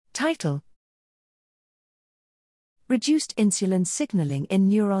Title: Reduced insulin signaling in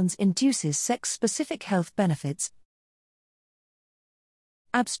neurons induces sex-specific health benefits.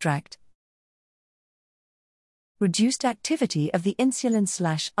 Abstract: Reduced activity of the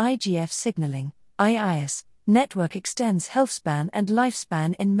insulin/IGF signaling (IIS) network extends healthspan and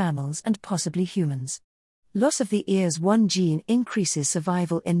lifespan in mammals and possibly humans. Loss of the EAS1 gene increases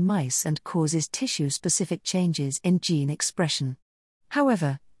survival in mice and causes tissue-specific changes in gene expression.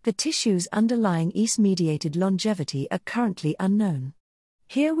 However, the tissues underlying EAS-mediated longevity are currently unknown.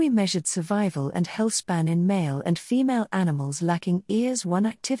 Here we measured survival and healthspan in male and female animals lacking EAS1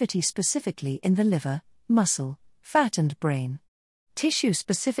 activity, specifically in the liver, muscle, fat and brain.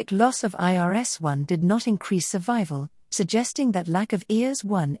 Tissue-specific loss of IRS1 did not increase survival, suggesting that lack of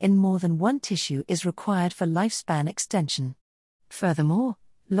EAS1 in more than one tissue is required for lifespan extension. Furthermore,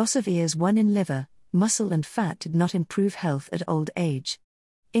 loss of EAS1 in liver, muscle and fat did not improve health at old age.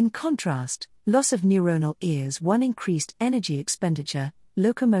 In contrast, loss of neuronal EAS1 increased energy expenditure,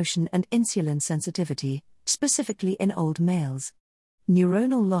 locomotion and insulin sensitivity, specifically in old males.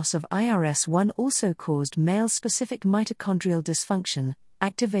 Neuronal loss of IRS1 also caused male-specific mitochondrial dysfunction,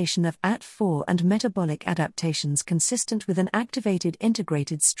 activation of AT4 and metabolic adaptations consistent with an activated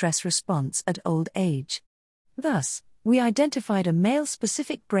integrated stress response at old age. Thus, we identified a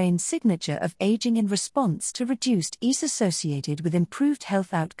male-specific brain signature of aging in response to reduced EAS associated with improved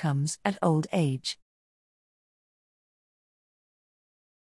health outcomes at old age.